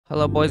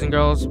Hello boys and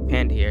girls,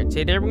 Panda here.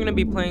 Today we're going to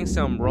be playing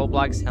some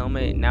Roblox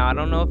HELLMET. Now I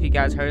don't know if you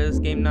guys heard of this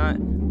game or not,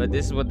 but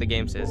this is what the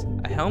game says.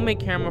 A helmet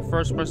camera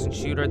first person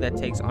shooter that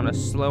takes on a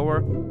slower,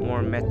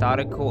 more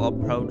methodical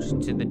approach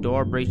to the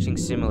door breaching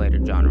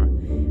simulator genre.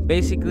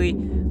 Basically,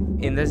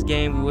 in this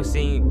game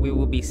we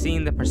will be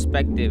seeing the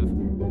perspective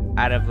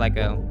out of like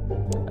a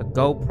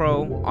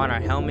GoPro on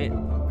our helmet.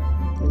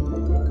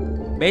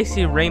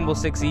 Basically Rainbow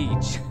Six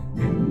Siege.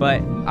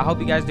 But I hope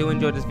you guys do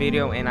enjoy this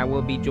video, and I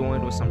will be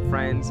joined with some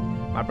friends,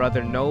 my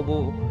brother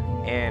Noble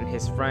and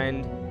his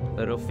friend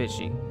Little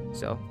Fishy.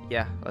 So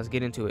yeah, let's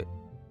get into it.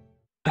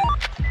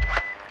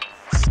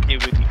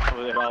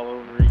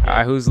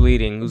 Alright, who's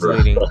leading?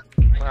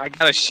 I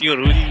got a shield.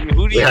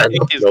 Who do you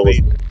think is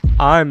leading?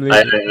 I'm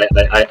leading.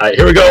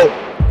 Here we go.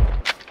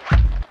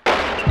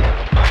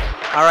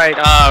 Alright,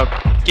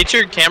 get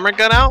your camera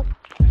gun out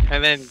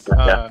and then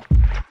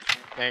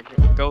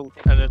go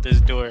under this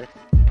door.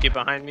 Get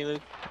behind me,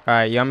 Luke.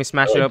 Alright, you want me to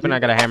smash it open? I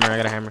got a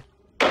hammer.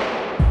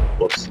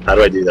 Whoops. How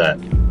do I do that?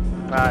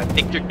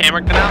 Take your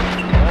camera gun out.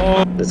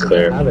 Oh, it's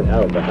clear. I have it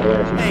out, but how do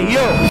I actually... Hey,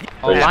 yo!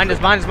 Oh, behind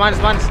us. No!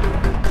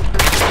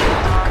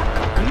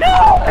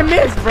 I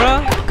missed,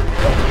 bro!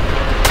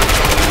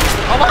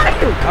 Oh, behind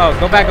you! Oh,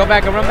 go back, and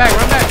run back.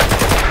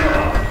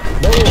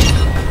 No!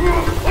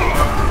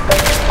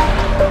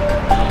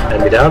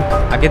 Hand me down?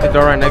 I'll get the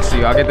door right next to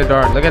you. Look at that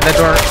door.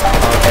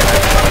 Oh, okay.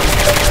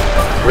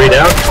 3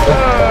 down?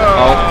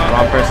 Oh,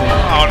 wrong person.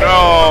 Oh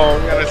no!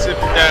 We gotta sit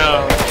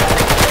down.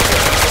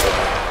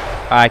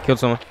 I killed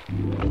someone.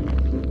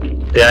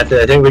 Yeah, I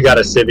think we got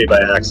a civvy by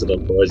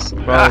accident, boys.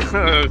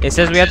 Bro, it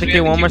says we have to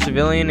kill one more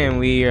civilian and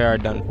we are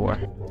done for.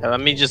 Let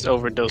me just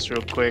overdose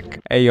real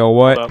quick. Hey, yo,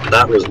 what?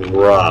 That was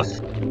rough.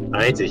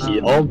 I need to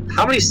heal. Oh,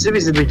 how many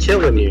civvies did we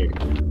kill in here?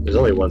 There's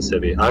only one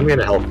civvy. I'm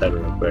gonna health pen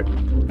real quick.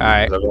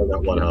 Alright. I've only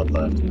got 1 health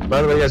left. By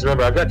the way, guys,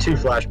 remember, I've got 2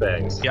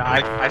 flashbangs. Yeah,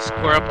 I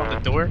square up on the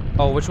door.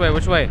 Oh, which way?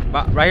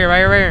 Right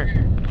here.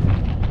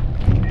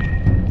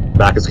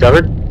 Back is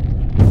covered.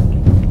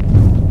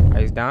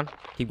 Alright, he's down.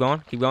 Keep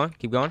going.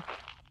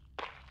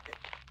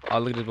 Oh,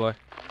 look at this boy.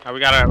 We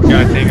gotta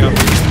take up.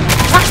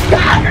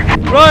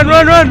 Run!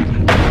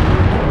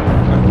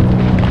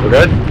 We're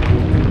good?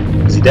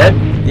 Is he dead?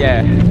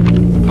 Yeah.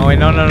 Oh, wait,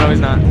 no, he's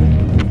not.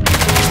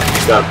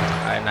 Done.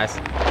 Alright, nice.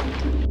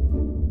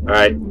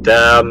 Alright,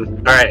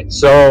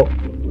 so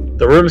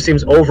the room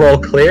seems overall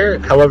clear.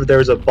 However,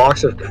 there's a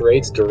box of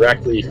crates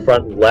directly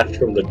front and left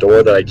from the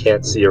door that I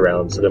can't see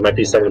around. So there might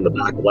be someone in the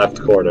back left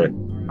corner.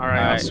 Alright,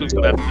 I'll swoop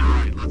to that.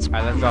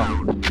 Alright, let's go.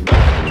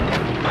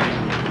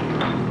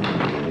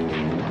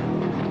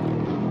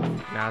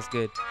 Nah, it's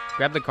good.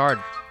 Grab the card.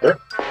 Sure.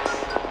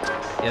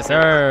 Yes,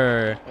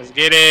 sir. Let's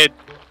get it.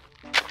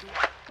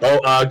 Oh,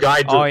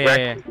 guy direct. Oh,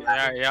 yeah.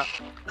 Yeah.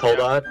 Hold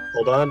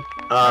on.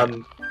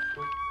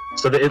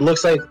 So it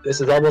looks like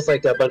this is almost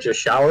like a bunch of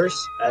showers,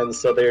 and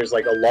so there's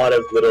like a lot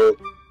of little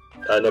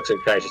nooks and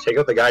crannies. Just take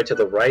out the guy to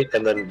the right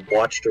and then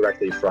watch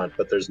directly front,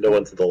 but there's no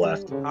one to the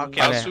left. Okay,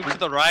 I'll swoop to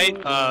the right.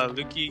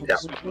 Lukey,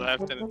 swoop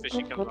left, and then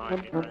Fishy comes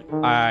behind me, right?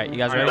 Alright, you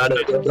guys ready?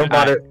 No, don't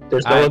bother.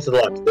 There's no one to the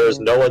left. There's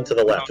no one to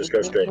the left. Just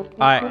go straight.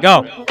 Alright,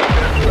 go.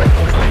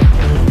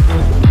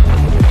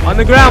 On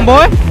the ground,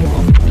 boy.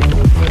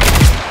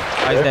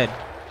 Oh, he's dead.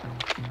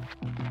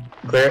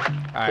 Clear.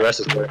 Alright. The rest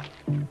is clear.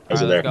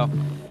 Is it Alright, there? let's go.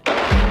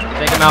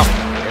 Take him out.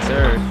 Yes,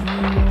 sir.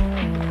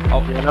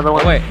 Oh, another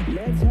one. Wait.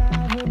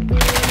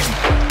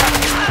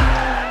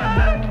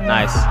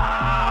 Nice.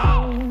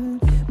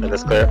 And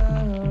that's clear.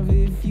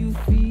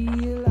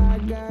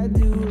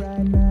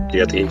 Do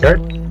you got the key card?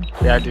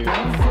 Yeah, I do.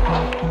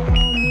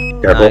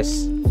 Careful.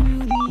 Nice.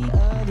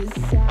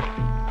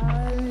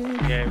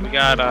 Okay, we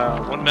got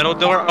one middle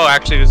door. Oh,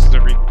 actually, this is a.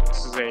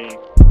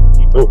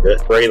 Ooh,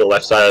 bring the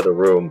left side of the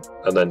room,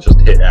 and then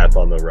just hit F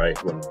on the right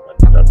when you're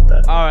done with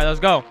that. Alright, let's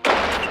go.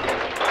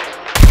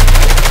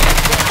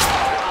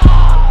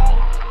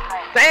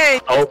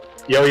 Dang! Oh,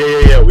 yo!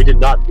 We did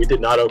not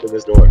open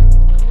this door.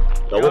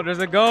 Nope. Yo, there's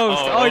a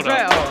ghost. Oh, he's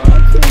right.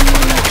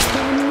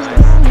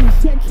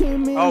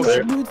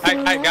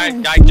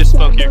 Guy just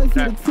spoke here.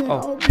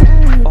 Oh,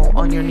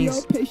 on your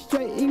knees.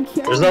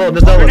 There's no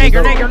one.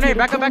 Grenade.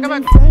 Back up.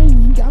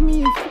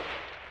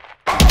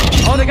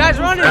 Oh, the guy's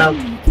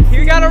running.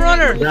 We got a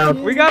runner.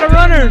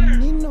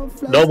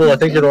 Noble, I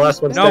think you're the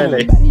last one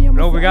standing.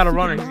 No, we got a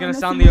runner. He's gonna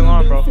sound the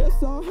alarm, bro.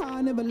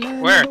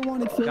 Where?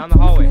 Down the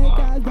hallway.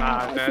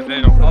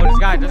 They don't. Oh,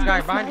 this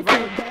guy behind you.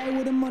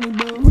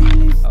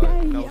 Oh,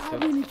 no.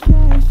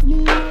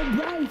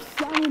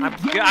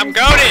 I'm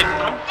goaded.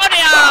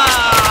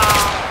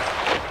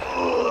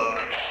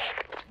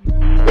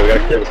 We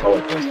gotta clear this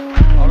hallway.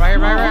 Oh,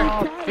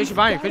 right here. Fishy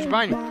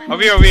behind you.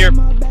 Over here.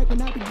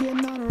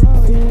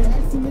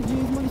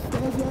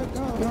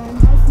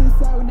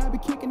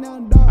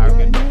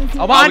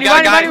 Oh, behind you.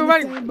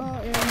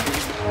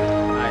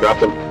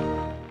 Dropped him.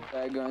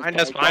 Behind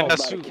us. Oh,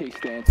 he's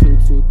running.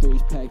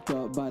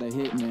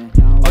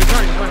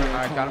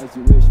 Alright, got him.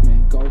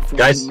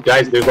 Guys,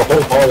 there's a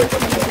whole hallway.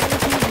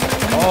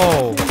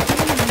 Oh.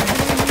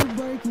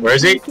 Where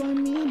is he?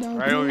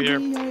 Right over here.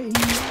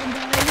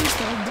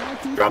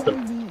 drop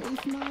them.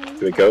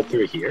 Do we go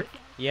through here?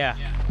 Yeah.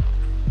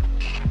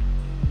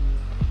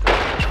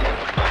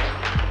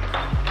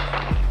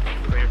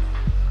 Clear.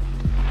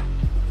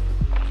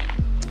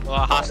 Well,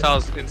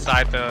 hostiles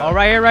inside the. Oh,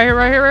 right here, right here,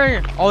 right here, right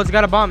here. Oh, it's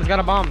got a bomb. It's got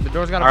a bomb. The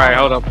door's got a bomb. Alright,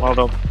 hold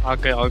up.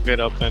 I'll get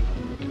up then.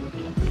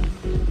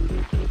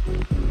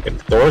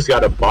 If the door's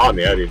got a bomb,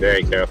 you gotta be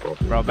very careful.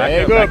 Bro,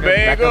 back up.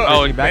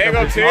 Oh, back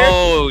up.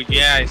 Oh,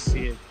 yeah, I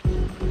see it.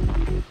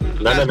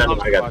 No, I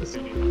got this.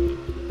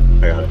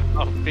 I got it.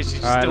 Oh, Fishy,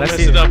 Alright, still let's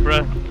mess see. it up, bro.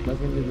 Let's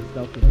go do the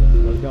stealth.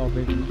 Let's go,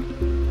 Fishy.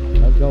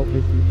 Let's go,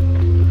 Fishy.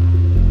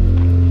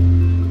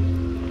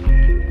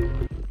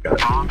 Got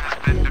it.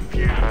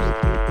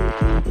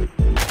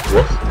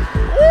 Whoops.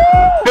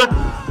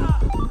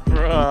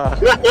 Bruh.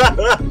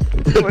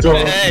 The What door the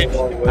heck? opened the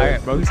wrong way.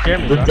 Alright, bro, you scared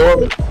me, The bro. door.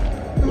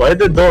 Why did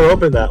the door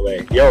open that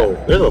way? Yo,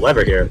 there's a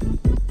lever here.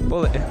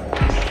 Pull it.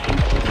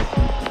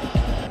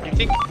 You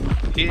think?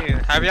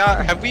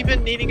 Have we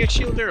been needing a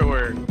shielder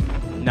or?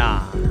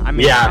 Nah. I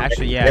mean, Yeah.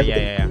 actually,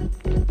 yeah.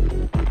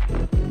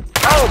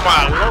 Oh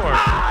my lord!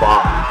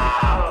 Bomb.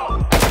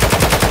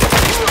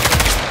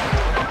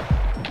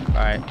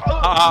 Alright.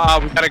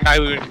 We got a guy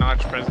who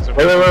acknowledged presence of.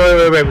 Wait.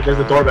 There's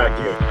a door back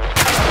here.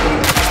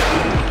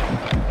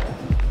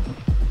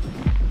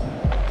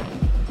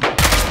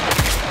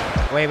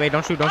 Wait,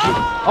 don't shoot. Oh,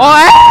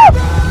 ah!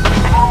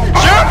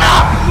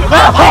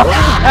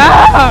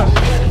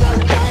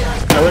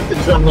 I went to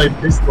jump like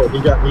pistol.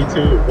 He got me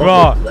too. What Bro,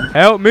 was that?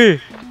 help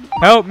me.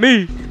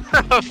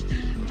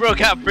 Bro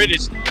got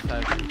British.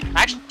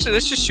 Actually,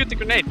 let's just shoot the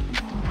grenade.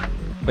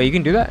 Wait, you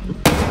can do that?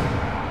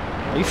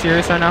 Are you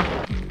serious right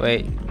now?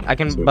 Wait, I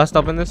can bust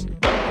open this?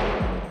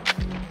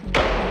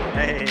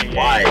 Hey.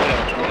 Why?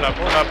 Hold up.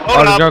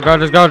 Oh,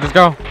 let's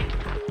go.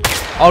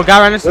 Oh, guy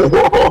right next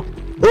to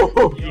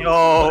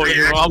Yo,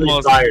 you're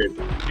almost. tired.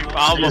 You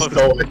I'm almost.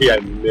 so lucky I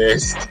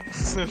missed.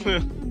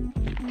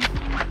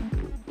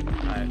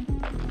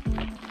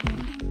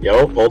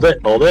 Yo, hold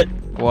it.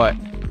 What?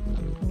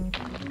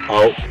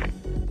 Oh.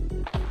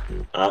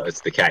 Oh,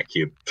 it's the cat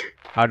cube.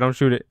 Oh, don't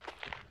shoot it.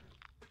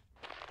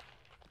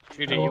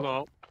 Shoot it, you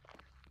won't.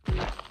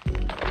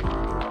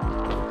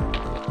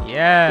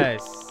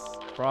 Yes.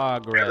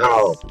 Progress.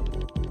 Oh.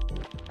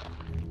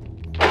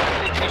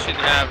 I think we should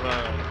have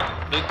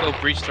Luke go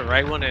breach the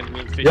right one and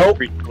me and Fish Nope.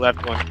 breach the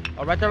left one.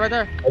 Oh, right there.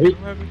 Ready? Alright,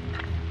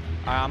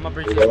 I'm gonna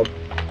breach Here we this. go.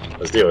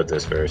 Let's deal with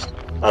this first.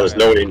 Oh, there's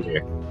no one in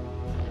here.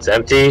 It's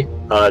empty.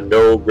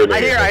 No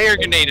grenade. I hear a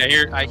grenade.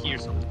 I hear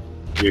something.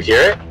 You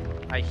hear it?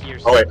 I hear Oh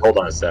something. wait, hold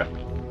on a sec.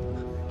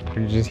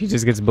 He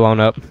just gets blown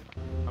up.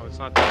 Oh, it's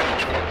not there.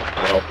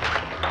 No.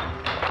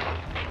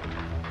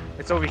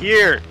 It's over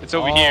here. It's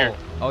over here.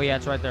 Oh yeah,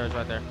 it's right there.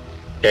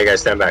 Okay,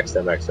 guys, stand back.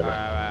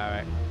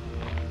 Alright.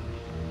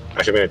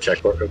 Actually, I'm gonna check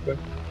for it real quick.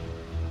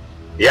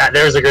 Yeah,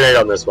 there's a grenade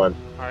on this one.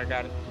 Alright,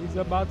 got it. He's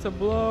about to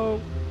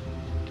blow.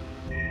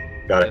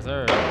 Got Yes, it.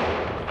 sir.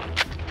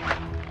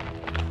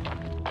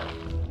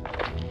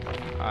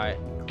 Alright,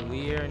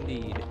 clear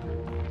indeed.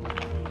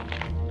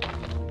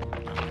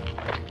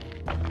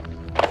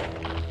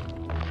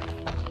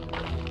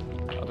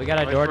 Oh, we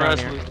got a Wait door for down us,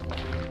 here. Luke.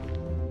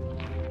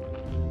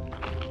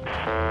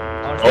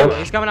 Oh,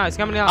 he's coming out.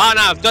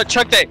 Oh no,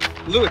 chuck that.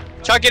 Luke,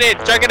 chuck it in.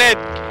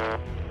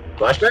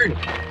 Flashbang.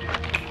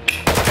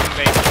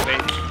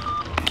 Bait.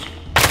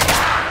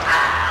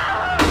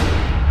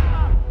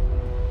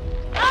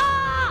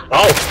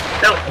 Oh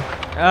no!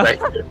 Ah. Right.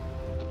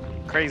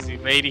 Crazy,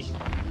 matey.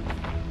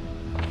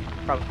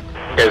 Probably.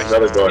 Okay, there's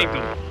another door.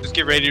 Just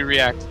get ready to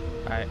react.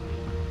 Alright.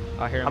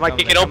 I hear him. I might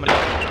coming, kick it open.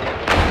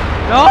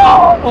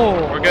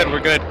 No! We're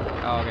good.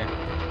 Oh, okay.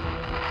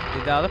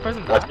 Did the other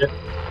person die? Watch it.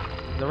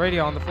 The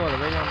radio on the floor.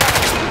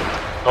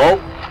 Oh,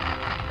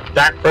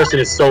 that person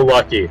is so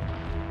lucky.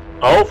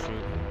 Oh,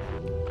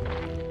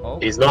 Oh,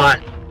 he's not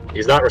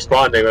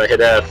responding when I hit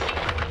F.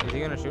 is he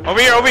gonna shoot? Over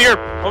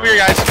here,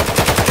 guys.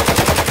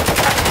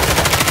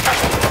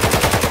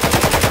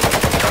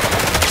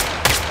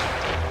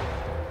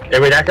 Hey,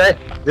 wait, that guy?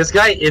 This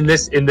guy in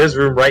this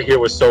room right here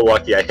was so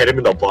lucky. I hit him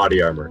in the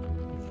body armor.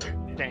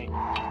 Dang.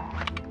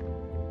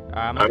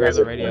 I'm gonna grab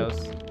the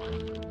radios.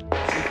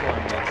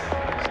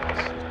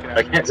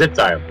 I can't zip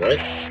tie him, right?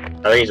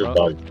 I think he's just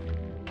bugged.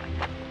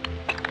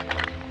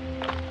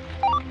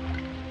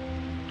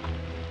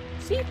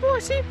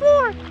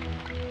 C4!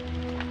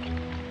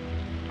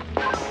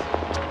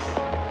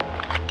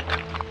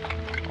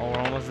 Oh, we're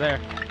almost there.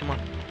 Come on.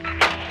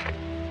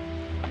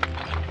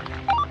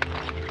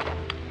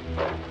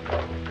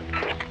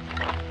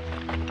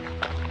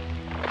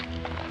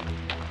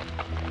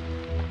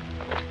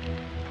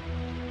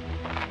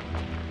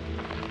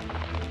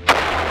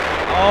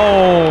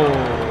 Oh!